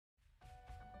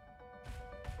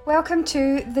Welcome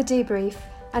to The Debrief,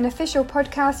 an official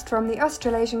podcast from the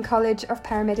Australasian College of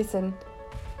Paramedicine.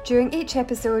 During each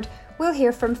episode, we'll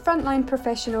hear from frontline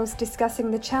professionals discussing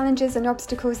the challenges and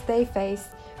obstacles they face,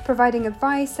 providing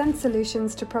advice and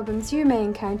solutions to problems you may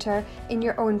encounter in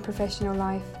your own professional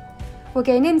life. We'll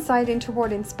gain insight into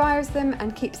what inspires them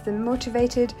and keeps them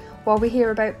motivated while we hear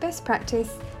about best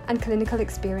practice and clinical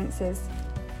experiences.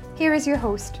 Here is your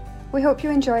host. We hope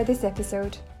you enjoy this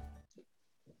episode.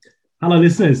 Hello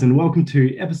listeners and welcome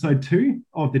to episode 2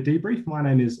 of The Debrief. My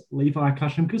name is Levi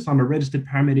Karschimkus. I'm a registered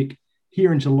paramedic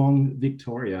here in Geelong,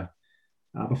 Victoria.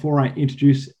 Before I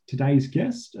introduce today's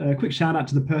guest, a quick shout out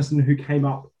to the person who came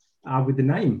up with the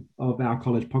name of our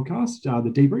college podcast, The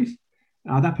Debrief.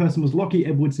 That person was Lockie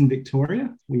Edwards in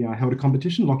Victoria. We held a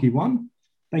competition, Lockie won.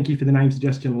 Thank you for the name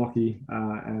suggestion, Lockie,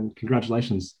 and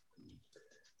congratulations.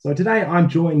 So today I'm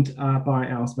joined by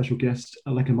our special guest,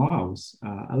 Alecka Miles.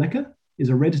 Alecka is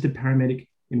a registered paramedic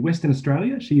in Western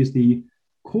Australia. She is the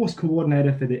course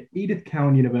coordinator for the Edith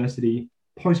Cowan University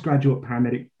Postgraduate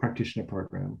Paramedic Practitioner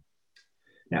Program.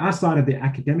 Now, outside of the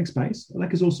academic space,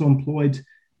 Alecka is also employed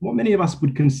what many of us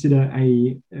would consider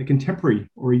a contemporary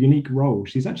or a unique role.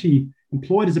 She's actually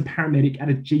employed as a paramedic at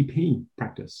a GP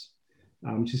practice.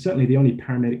 She's certainly the only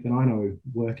paramedic that I know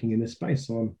working in this space.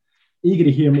 So I'm eager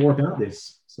to hear more about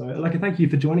this. So Alecka, thank you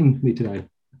for joining me today.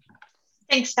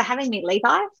 Thanks for having me,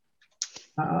 Levi.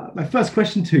 My first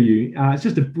question to you, it's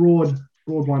just a broad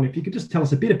one. If you could just tell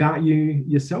us a bit about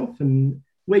yourself and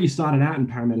where you started out in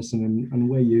paramedicine and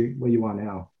where you are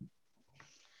now.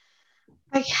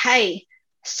 Okay,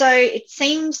 so it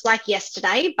seems like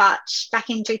yesterday, but back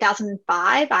in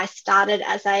 2005, I started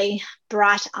as a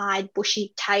bright-eyed,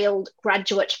 bushy-tailed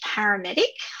graduate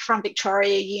paramedic from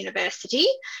Victoria University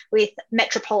with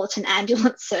Metropolitan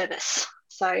Ambulance Service.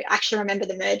 So I actually remember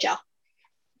the merger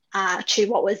to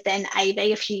what was then AV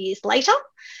a few years later.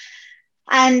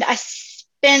 And I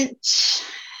spent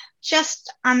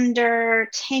just under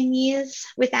 10 years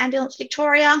with Ambulance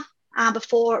Victoria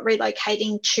before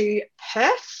relocating to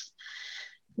Perth,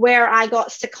 where I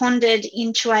got seconded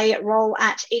into a role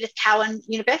at Edith Cowan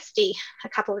University a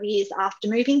couple of years after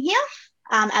moving here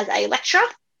as a lecturer.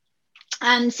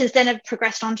 And since then I've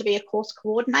progressed on to be a course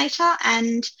coordinator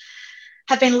and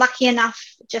have been lucky enough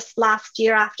just last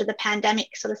year after the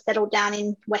pandemic sort of settled down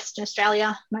in Western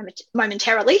Australia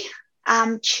momentarily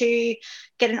to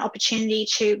get an opportunity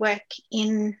to work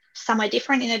in somewhere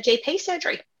different in a GP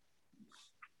surgery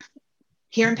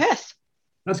here in Perth.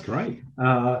 That's great.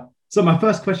 So my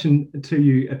first question to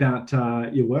you about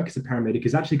your work as a paramedic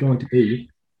is actually going to be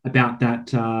about that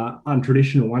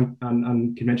untraditional,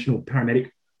 unconventional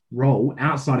paramedic role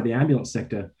outside of the ambulance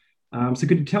sector. So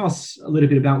could you tell us a little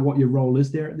bit about what your role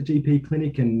is there at the GP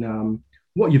clinic and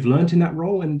what you've learned in that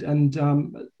role? And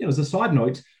as a side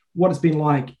note, what it's been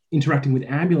like interacting with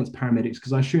ambulance paramedics,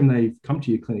 because I assume they've come to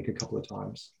your clinic a couple of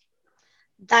times.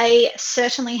 They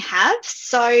certainly have.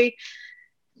 So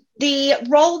the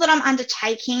role that I'm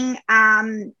undertaking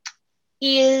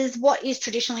is what is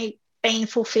traditionally being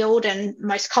fulfilled and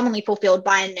most commonly fulfilled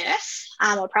by a nurse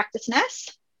or practice nurse.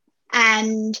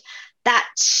 And that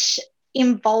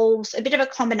involves a bit of a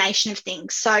combination of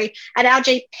things. So at our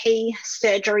GP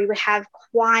surgery, we have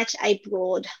quite a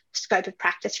broad scope of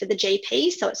practice for the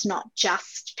GP. So it's not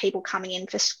just people coming in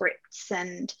for scripts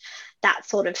and that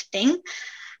sort of thing.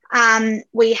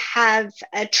 We have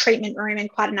a treatment room and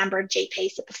quite a number of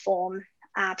GPs that perform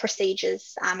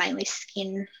procedures, mainly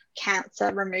skin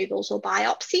cancer removals or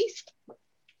biopsies.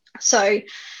 So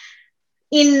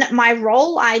in my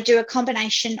role, I do a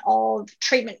combination of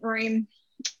treatment room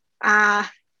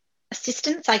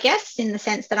assistance, I guess, in the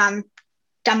sense that I'm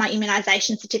done my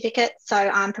immunisation certificate. So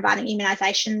I'm providing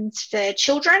immunisations for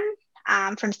children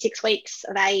from 6 weeks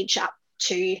of age up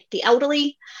to the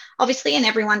elderly, obviously, and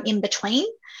everyone in between.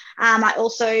 I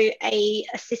also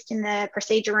assist in the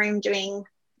procedure room doing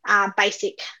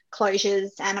basic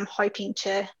closures, and I'm hoping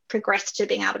to progress to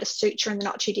being able to suture in the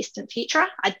not too distant future.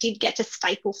 I did get to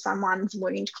staple someone's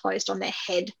wound closed on their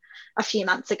head a few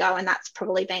months ago, and that's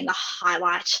probably been the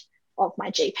highlight of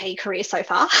my GP career so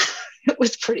far. It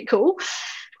was pretty cool.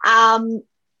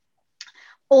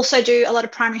 Also do a lot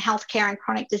of primary healthcare and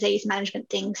chronic disease management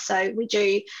things. So we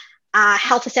do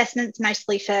health assessments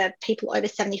mostly for people over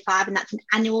 75, and that's an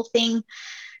annual thing.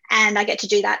 And I get to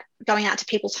do that going out to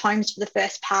people's homes for the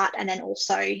first part, and then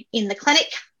also in the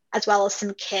clinic, as well as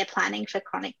some care planning for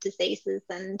chronic diseases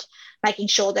and making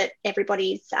sure that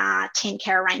everybody's team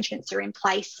care arrangements are in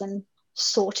place and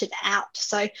sorted out.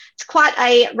 So it's quite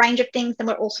a range of things. And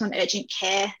we're also an urgent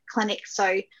care clinic,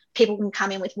 so people can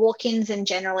come in with walk-ins, and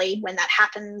generally when that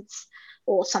happens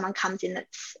or someone comes in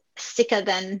that's sicker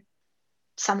than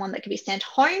someone that can be sent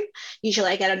home.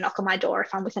 Usually I get a knock on my door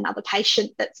if I'm with another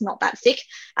patient that's not that sick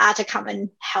to come and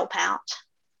help out.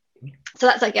 So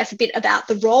that's, I guess, a bit about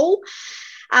the role.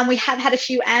 We have had a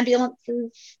few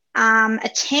ambulances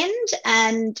attend,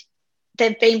 and there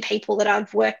have been people that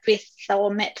I've worked with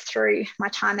or met through my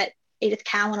time at Edith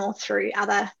Cowan or through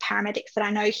other paramedics that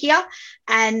I know here.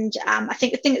 And I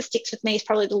think the thing that sticks with me is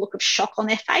probably the look of shock on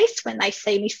their face when they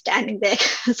see me standing there,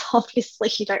 because obviously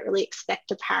you don't really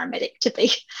expect a paramedic to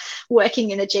be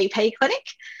working in a GP clinic.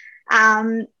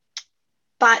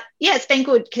 But yeah, it's been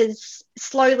good because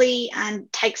slowly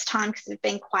and takes time because we've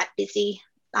been quite busy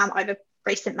over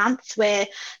recent months. We're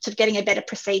sort of getting a better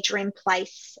procedure in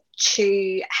place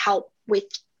to help with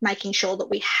making sure that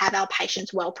we have our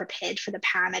patients well prepared for the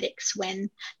paramedics when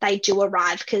they do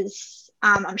arrive, because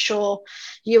I'm sure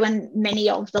you and many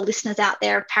of the listeners out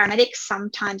there of paramedics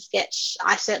sometimes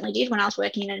I certainly did when I was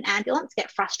working in an ambulance,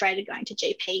 get frustrated going to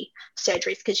GP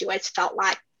surgeries because you always felt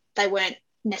like they weren't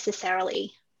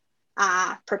necessarily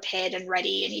prepared and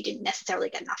ready, and you didn't necessarily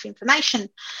get enough information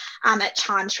at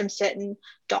times from certain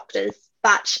doctors.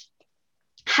 But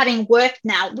having worked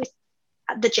now with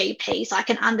the GPs, I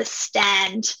can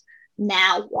understand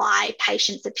now why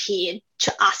patients appeared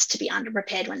to us to be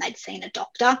underprepared when they'd seen a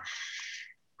doctor.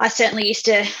 I certainly used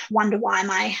to wonder why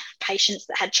my patients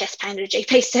that had chest pain at a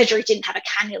GP surgery didn't have a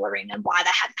cannula in, and why they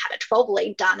hadn't had a 12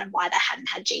 lead done, and why they hadn't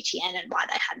had GTN, and why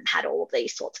they hadn't had all of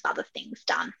these sorts of other things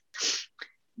done.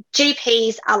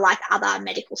 GPs are like other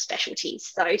medical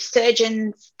specialties. So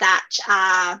surgeons that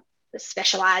are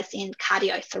specialised in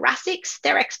cardiothoracics,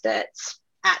 they're experts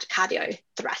at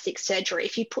cardiothoracic surgery.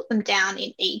 If you put them down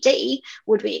in ED,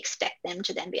 would we expect them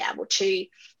to then be able to,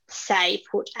 say,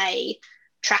 put a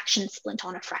traction splint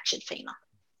on a fractured femur?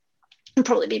 It'd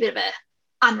probably be a bit of an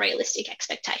unrealistic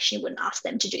expectation. You wouldn't ask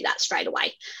them to do that straight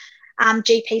away.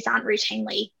 GPs aren't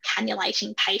routinely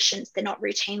cannulating patients. They're not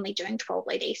routinely doing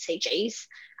 12-lead ECGs.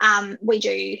 We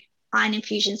do iron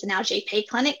infusions in our GP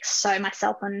clinics. So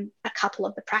myself and a couple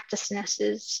of the practice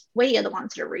nurses, we are the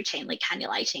ones that are routinely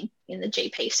cannulating in the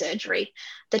GP surgery.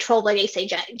 The 12-lead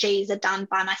ECGs are done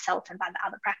by myself and by the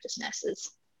other practice nurses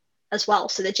as well.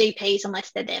 So the GPs,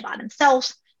 unless they're there by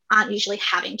themselves, aren't usually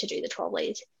having to do the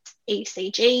 12-lead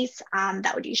ECGs.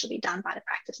 That would usually be done by the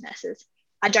practice nurses.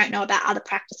 I don't know about other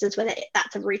practices whether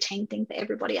that's a routine thing for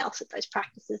everybody else at those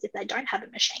practices if they don't have a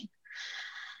machine,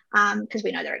 because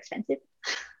we know they're expensive.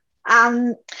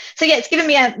 So yeah, it's given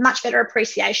me a much better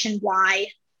appreciation why,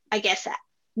 I guess,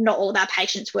 not all of our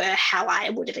patients were how I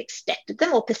would have expected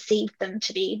them or perceived them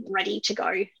to be ready to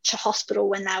go to hospital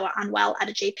when they were unwell at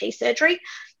a GP surgery.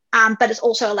 But it's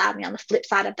also allowed me on the flip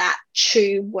side of that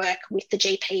to work with the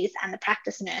GPs and the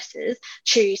practice nurses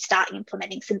to start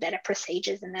implementing some better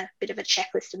procedures and a bit of a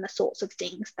checklist and the sorts of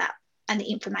things that and the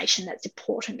information that's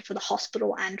important for the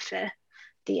hospital and for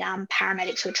the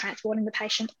paramedics who are transporting the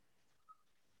patient.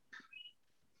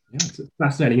 Yeah, it's a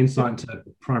fascinating insight into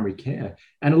primary care.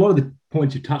 And a lot of the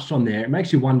points you touched on there, it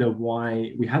makes you wonder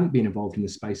why we haven't been involved in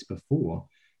this space before.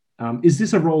 Is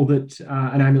this a role that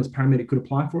an ambulance paramedic could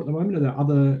apply for at the moment? Are there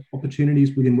other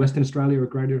opportunities within Western Australia or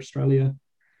Greater Australia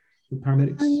for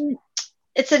paramedics?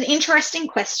 It's an interesting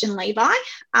question, Levi.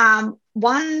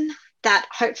 One that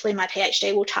hopefully my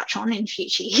PhD will touch on in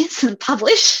future years and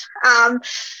publish.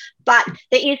 But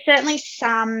there is certainly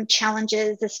some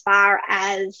challenges as far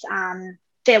as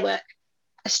Fair Work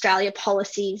Australia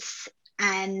policies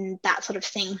and that sort of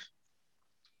thing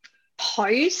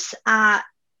pose.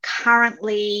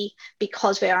 Currently,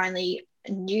 because we're only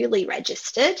newly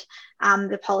registered,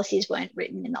 the policies weren't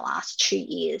written in the last 2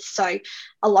 years. So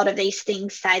a lot of these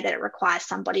things say that it requires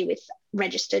somebody with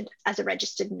registered as a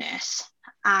registered nurse.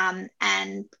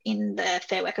 And in the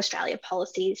Fair Work Australia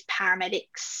policies,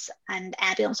 paramedics and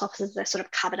ambulance officers are sort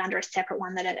of covered under a separate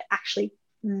one that are actually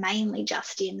mainly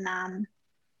just in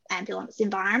ambulance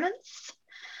environments.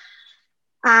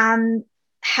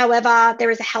 However, there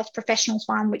is a health professionals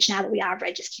one, which now that we are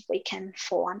registered, we can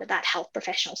fall under that health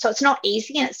professional. So it's not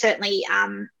easy, and it's certainly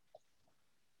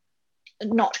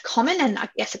not common. And I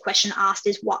guess the question asked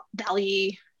is, what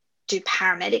value do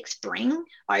paramedics bring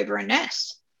over a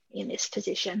nurse in this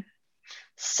position?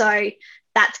 So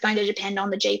that's going to depend on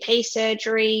the GP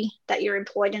surgery that you're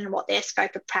employed in and what their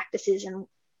scope of practice is, and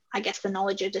I guess the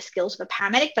knowledge of the skills of a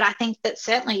paramedic. But I think that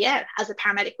certainly, yeah, as a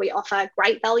paramedic, we offer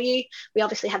great value. We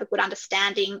obviously have a good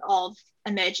understanding of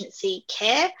emergency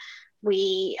care.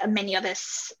 Many of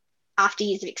us, after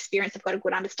years of experience, have got a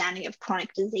good understanding of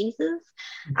chronic diseases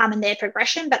and their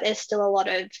progression, but there's still a lot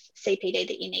of CPD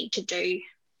that you need to do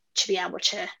to be able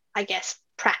to, I guess,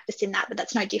 practice in that. But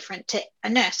that's no different to a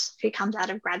nurse who comes out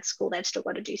of grad school. They've still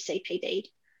got to do CPD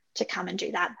to come and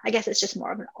do that. I guess it's just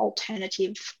more of an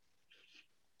alternative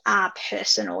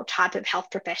person or type of health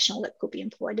professional that could be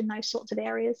employed in those sorts of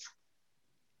areas.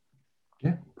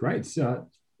 Yeah, great.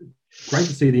 Great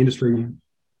to see the industry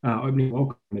opening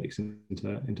welcome paramedics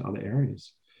into other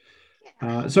areas.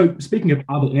 So speaking of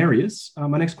other areas,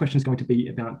 my next question is going to be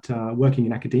about working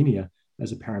in academia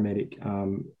as a paramedic.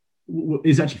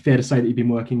 Is it actually fair to say that you've been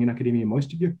working in academia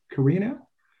most of your career now?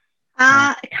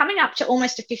 Coming up to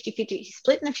almost a 50-50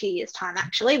 split in a few years' time,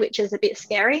 actually, which is a bit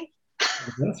scary.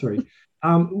 That's right.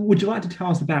 Would you like to tell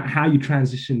us about how you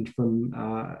transitioned from,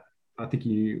 I think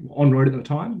you were on road at the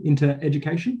time, into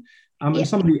education, and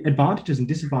some of the advantages and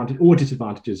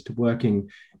disadvantages to working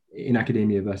in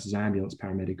academia versus ambulance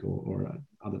paramedic or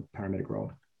other paramedic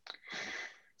role?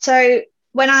 So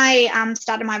when I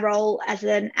started my role as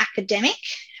an academic,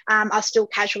 I was still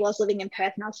casual. I was living in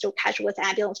Perth and I was still casual with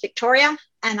Ambulance Victoria.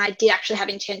 And I did actually have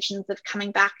intentions of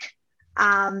coming back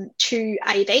to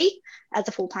AV as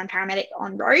a full-time paramedic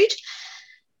on road.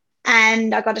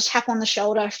 And I got a tap on the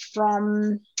shoulder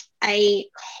from a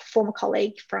former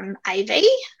colleague from AV,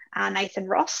 Nathan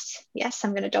Ross. Yes,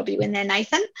 I'm going to dob you in there,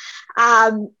 Nathan,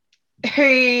 who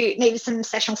needed some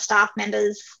sessional staff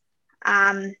members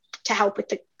to help with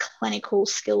the clinical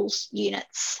skills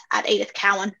units at Edith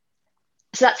Cowan.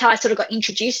 So that's how I sort of got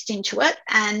introduced into it.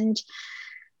 And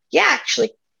yeah,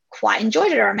 actually quite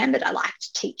enjoyed it. I remembered I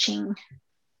liked teaching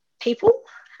people.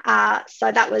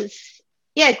 So that was,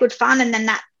 good fun. And then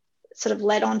that sort of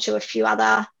led on to a few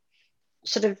other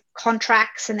sort of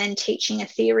contracts and then teaching a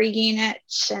theory unit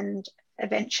and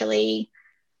eventually,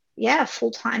 a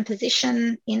full-time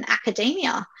position in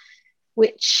academia,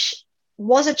 which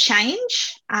was a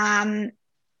change.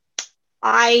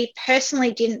 I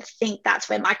personally didn't think that's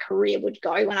where my career would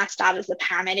go when I started as a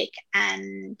paramedic,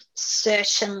 and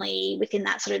certainly within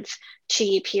that sort of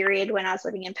 2-year period when I was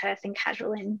living in Perth and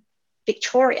casual in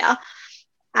Victoria,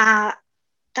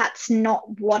 that's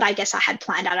not what I guess I had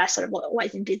planned out. I sort of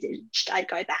always envisaged I'd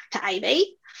go back to AV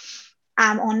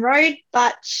on road,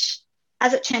 but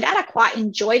as it turned out, I quite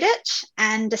enjoyed it.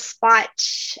 And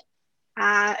despite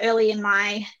early in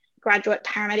my graduate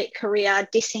paramedic career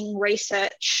dissing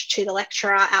research to the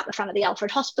lecturer out the front of the Alfred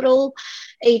Hospital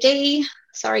ED,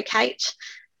 sorry Kate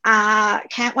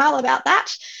Cantwell about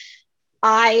that,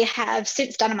 I have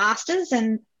since done a master's,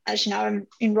 and as you know, I'm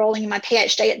enrolling in my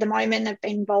PhD at the moment. I've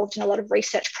been involved in a lot of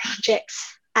research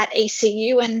projects at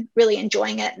ECU and really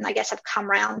enjoying it. And I guess I've come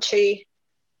around to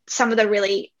some of the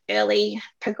really early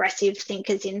progressive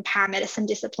thinkers in paramedicine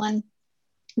discipline,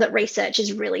 that research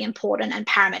is really important and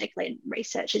paramedic-led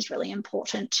research is really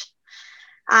important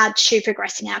to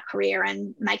progressing our career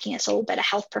and making us all better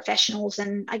health professionals,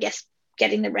 and I guess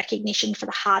getting the recognition for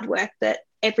the hard work that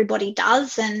everybody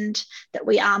does, and that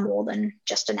we are more than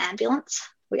just an ambulance.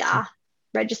 We are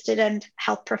registered and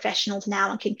health professionals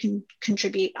now and can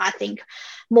contribute, I think,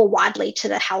 more widely to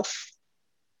the health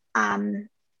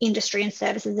industry and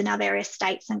services in our various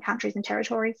states and countries and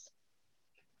territories.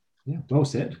 Yeah, well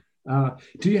said.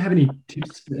 Do you have any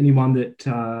tips for anyone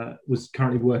that was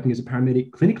currently working as a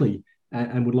paramedic clinically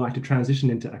and would like to transition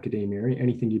into academia?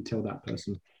 Anything you'd tell that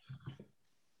person?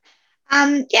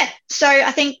 So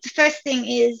I think the first thing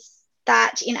is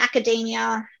that in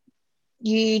academia,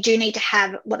 you do need to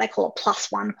have what they call a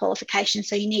 +1 qualification.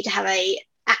 So you need to have a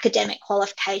academic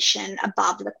qualification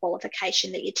above the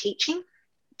qualification that you're teaching.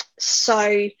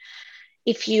 So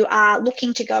if you are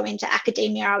looking to go into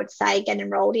academia, I would say get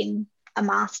enrolled in a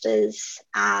master's,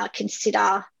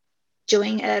 consider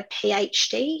doing a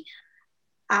PhD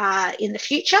in the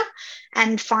future,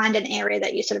 and find an area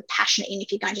that you're sort of passionate in.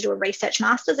 If you're going to do a research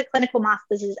master's, a clinical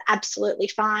master's is absolutely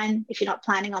fine if you're not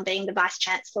planning on being the vice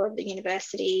chancellor of the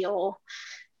university or,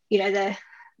 the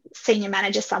senior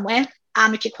manager somewhere.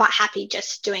 If you're quite happy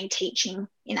just doing teaching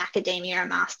in academia, a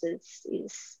master's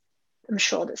is, I'm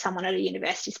sure that someone at a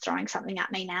university is throwing something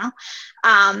at me now.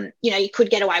 You could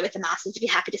get away with a master's if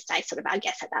you're happy to stay sort of, I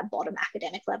guess, at that bottom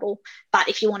academic level. But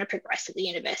if you want to progress at the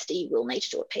university, you will need to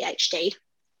do a PhD.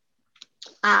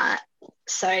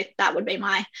 So that would be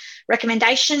my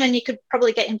recommendation. And you could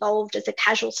probably get involved as a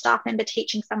casual staff member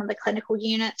teaching some of the clinical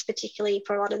units, particularly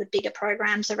for a lot of the bigger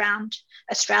programs around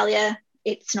Australia.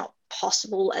 It's not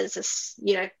possible as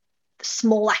a,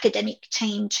 small academic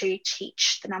team to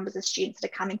teach the numbers of students that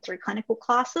are coming through clinical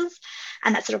classes,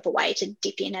 and that's sort of a way to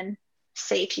dip in and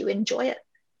see if you enjoy it.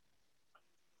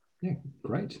 Yeah,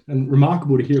 great. And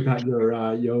remarkable to hear about your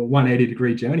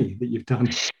 180-degree journey that you've done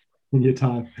in your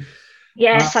time.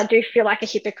 Yes, I do feel like a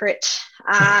hypocrite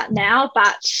now,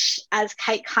 but as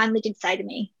Kate kindly did say to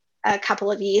me a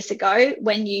couple of years ago,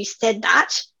 when you said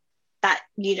that, that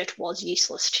unit was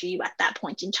useless to you at that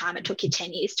point in time. It took you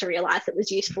 10 years to realise it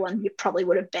was useful, and you probably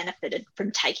would have benefited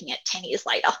from taking it 10 years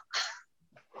later.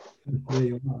 There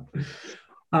you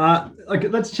are. Okay,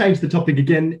 let's change the topic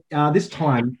again. This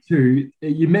time, too,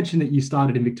 you mentioned that you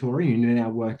started in Victoria and you now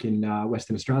work in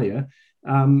Western Australia.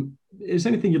 Is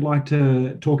there anything you'd like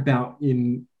to talk about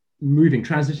in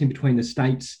transitioning between the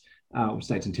states or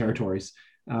states and territories,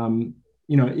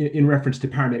 in reference to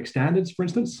paramedic standards, for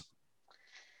instance?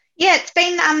 Yeah,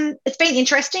 it's been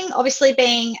interesting. Obviously,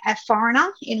 being a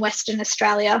foreigner in Western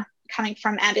Australia, coming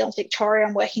from Ambulance Victoria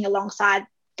and working alongside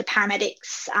the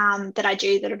paramedics that I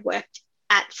do that have worked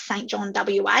at St John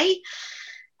WA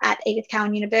at Edith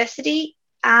Cowan University.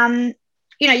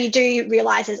 You do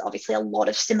realise there's obviously a lot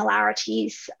of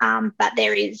similarities, but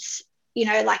there is,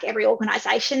 like every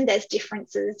organisation, there's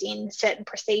differences in certain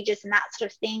procedures and that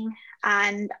sort of thing.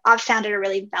 And I've found it a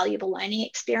really valuable learning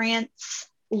experience,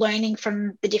 learning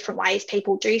from the different ways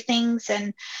people do things.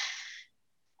 And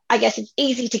I guess it's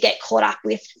easy to get caught up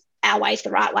with our way's the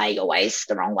right way, your way's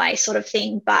the wrong way sort of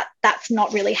thing, but that's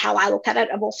not really how I look at it.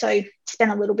 I've also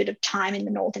spent a little bit of time in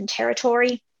the Northern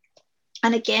Territory.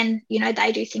 And again,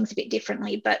 they do things a bit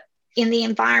differently, but in the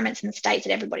environments and the states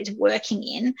that everybody's working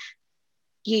in,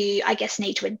 you, I guess,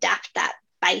 need to adapt that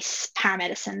base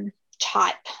paramedicine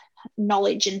type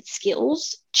knowledge and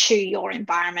skills to your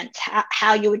environment,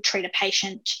 how you would treat a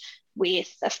patient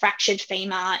with a fractured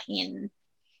femur in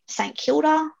St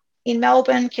Kilda in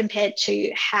Melbourne compared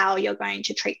to how you're going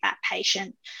to treat that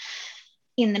patient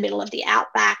in the middle of the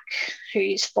outback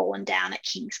who's fallen down at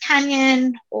Kings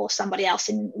Canyon, or somebody else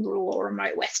in rural or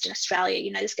remote Western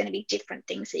Australia. There's going to be different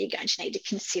things that you're going to need to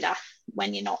consider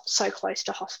when you're not so close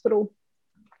to hospital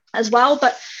as well.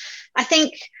 But I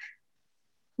think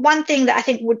one thing that I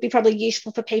think would be probably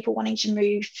useful for people wanting to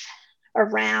move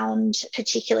around,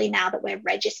 particularly now that we're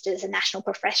registered as a national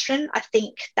profession, I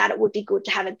think that it would be good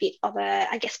to have a bit of a,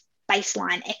 I guess,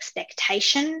 baseline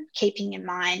expectation, keeping in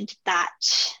mind that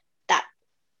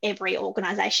every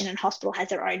organisation and hospital has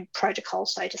their own protocol,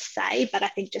 so to say, but I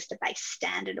think just a base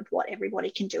standard of what everybody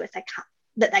can do if they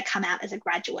come out as a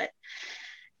graduate,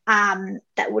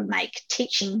 that would make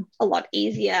teaching a lot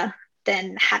easier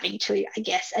than having to, I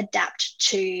guess, adapt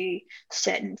to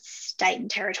certain state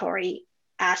and territory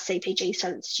CPGs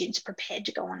so that students are prepared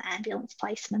to go on ambulance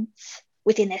placements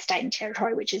within their state and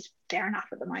territory, which is fair enough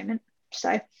at the moment.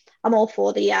 So I'm all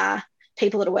for the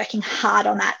people that are working hard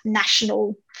on that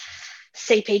national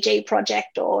CPG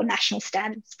project or national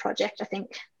standards project. I think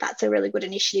that's a really good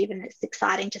initiative, and it's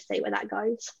exciting to see where that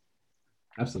goes.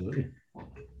 Absolutely.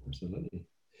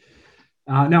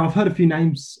 Now, I've heard a few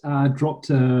names dropped,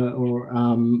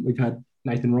 we've had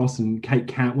Nathan Ross and Kate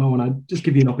Cantwell, and I'd just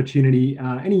give you an opportunity.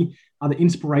 Any other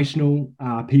inspirational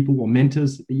people or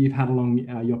mentors that you've had along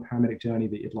your paramedic journey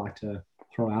that you'd like to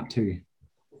throw out to?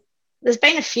 There's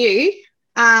been a few.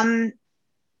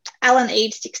 Alan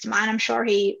Eade sticks to mind. I'm sure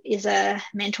he is a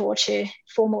mentor to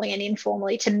formally and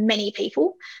informally to many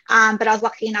people. But I was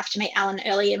lucky enough to meet Alan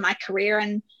early in my career,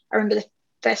 and I remember the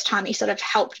first time he sort of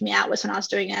helped me out was when I was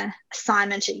doing an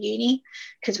assignment at uni,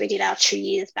 because we did our 2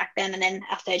 years back then and then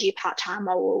our third year part-time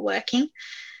while we were working.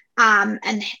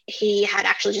 And he had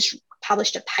actually just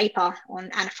published a paper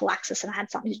on anaphylaxis, and I had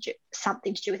something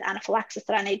to do with anaphylaxis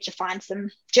that I needed to find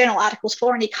some journal articles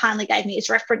for, and he kindly gave me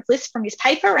his reference list from his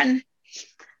paper, and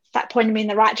that pointed me in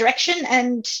the right direction.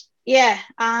 And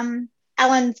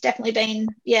Alan's definitely been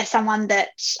someone that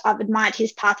I've admired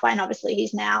his pathway, and obviously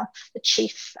he's now the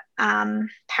chief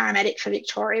paramedic for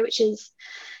Victoria, which is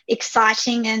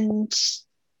exciting. And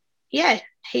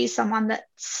he's someone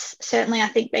that's certainly, I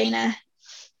think, been a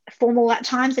formal at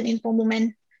times and informal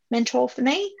mentor for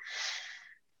me.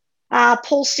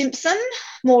 Paul Simpson,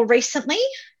 more recently,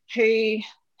 who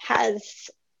has,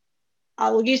 I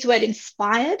will use the word,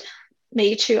 inspired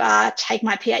me to take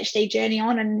my PhD journey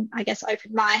on, and I guess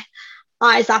opened my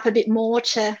eyes up a bit more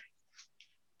to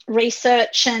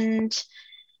research and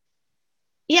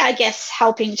I guess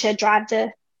helping to drive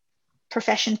the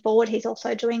profession forward. He's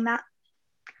also doing that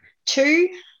too.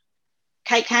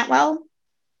 Kate Cantwell,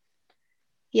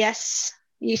 yes,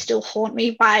 you still haunt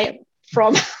me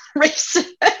from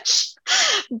research,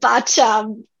 but I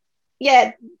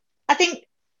think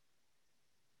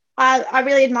I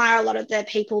really admire a lot of the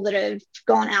people that have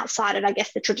gone outside of, I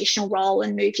guess, the traditional role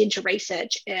and moved into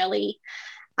research early.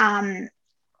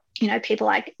 People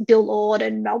like Bill Lord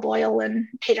and Mel Boyle and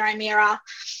Peter O'Meara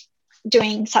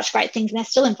doing such great things, and they're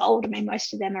still involved. I mean,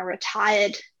 most of them are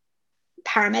retired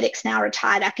paramedics now,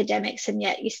 retired academics, and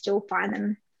yet you still find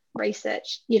them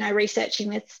researching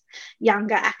with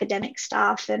younger academic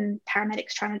staff and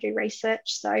paramedics trying to do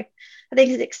research. So I think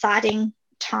it's exciting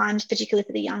times, particularly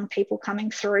for the young people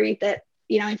coming through, that,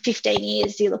 in 15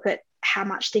 years, you look at how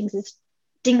much things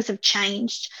have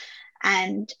changed,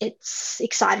 and it's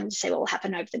exciting to see what will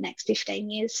happen over the next 15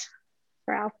 years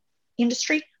for our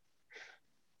industry.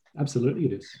 Absolutely,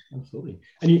 it is. Absolutely.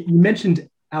 And you mentioned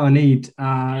Alan Eade.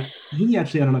 He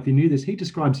actually, I don't know if you knew this, he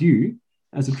describes you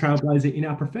as a trailblazer in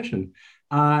our profession.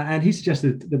 And he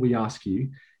suggested that we ask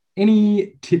you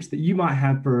any tips that you might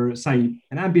have for, say,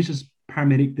 an ambitious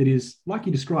paramedic that is, like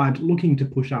you described, looking to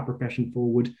push our profession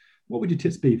forward. What would your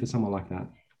tips be for someone like that?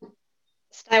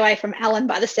 Stay away from Alan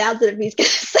by the sounds of it, he's going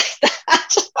to say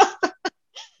that.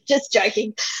 Just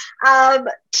joking.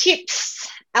 Tips,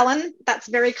 Alan, that's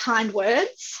very kind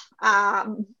words. I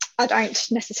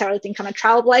don't necessarily think I'm a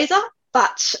trailblazer,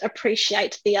 but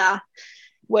appreciate the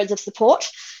words of support.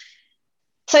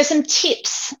 So some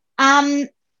tips. I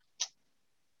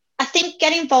think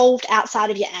get involved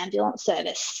outside of your ambulance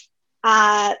service.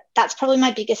 That's probably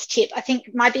my biggest tip. I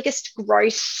think my biggest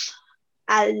growth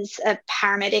as a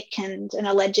paramedic and an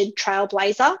alleged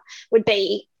trailblazer would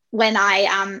be when I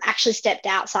actually stepped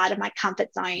outside of my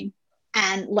comfort zone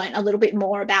and learnt a little bit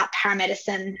more about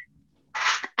paramedicine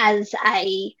as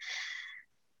a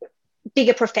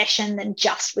bigger profession than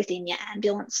just within your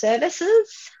ambulance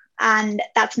services. And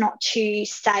that's not to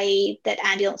say that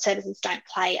ambulance services don't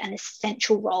play an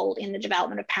essential role in the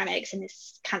development of paramedics in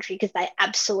this country, because they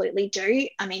absolutely do.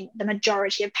 I mean, the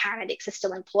majority of paramedics are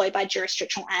still employed by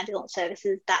jurisdictional ambulance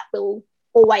services. That will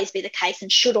always be the case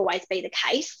and should always be the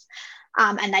case.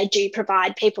 And they do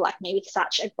provide people like me with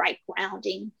such a great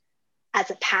grounding as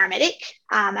a paramedic.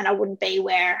 And I wouldn't be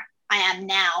where I am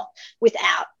now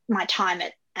without my time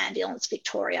at Ambulance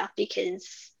Victoria,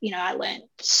 because I learned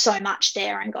so much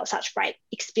there and got such great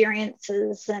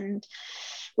experiences and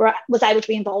was able to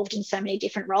be involved in so many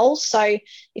different roles. So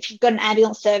if you've got an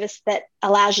ambulance service that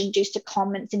allows you to do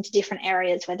secondments into different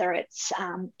areas, whether it's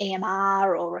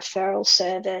EMR or referral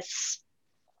service,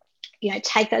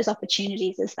 take those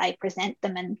opportunities as they present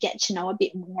them and get to know a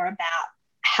bit more about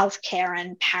healthcare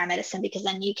and paramedicine, because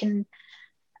then you can,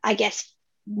 I guess,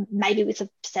 maybe with a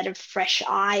set of fresh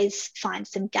eyes, find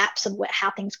some gaps of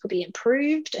how things could be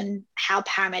improved and how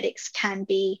paramedics can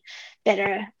be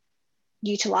better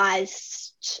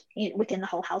utilised within the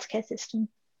whole healthcare system.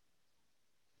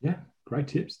 Yeah, great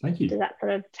tips. Thank you. Does that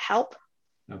sort of help?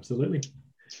 Absolutely.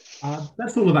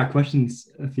 That's all of our questions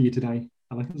for you today,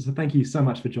 Alecka. So thank you so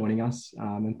much for joining us,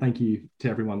 and thank you to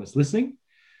everyone that's listening.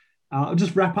 I'll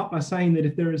just wrap up by saying that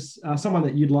if there is someone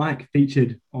that you'd like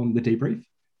featured on the debrief,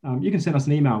 you can send us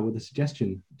an email with a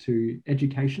suggestion to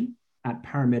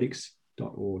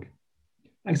education@paramedics.org.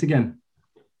 Thanks again.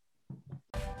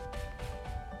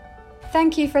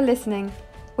 Thank you for listening.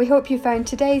 We hope you found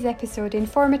today's episode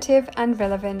informative and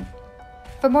relevant.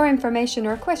 For more information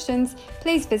or questions,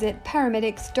 please visit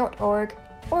paramedics.org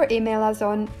or email us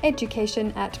on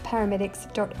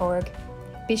education@paramedics.org.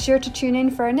 Be sure to tune in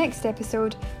for our next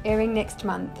episode, airing next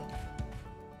month.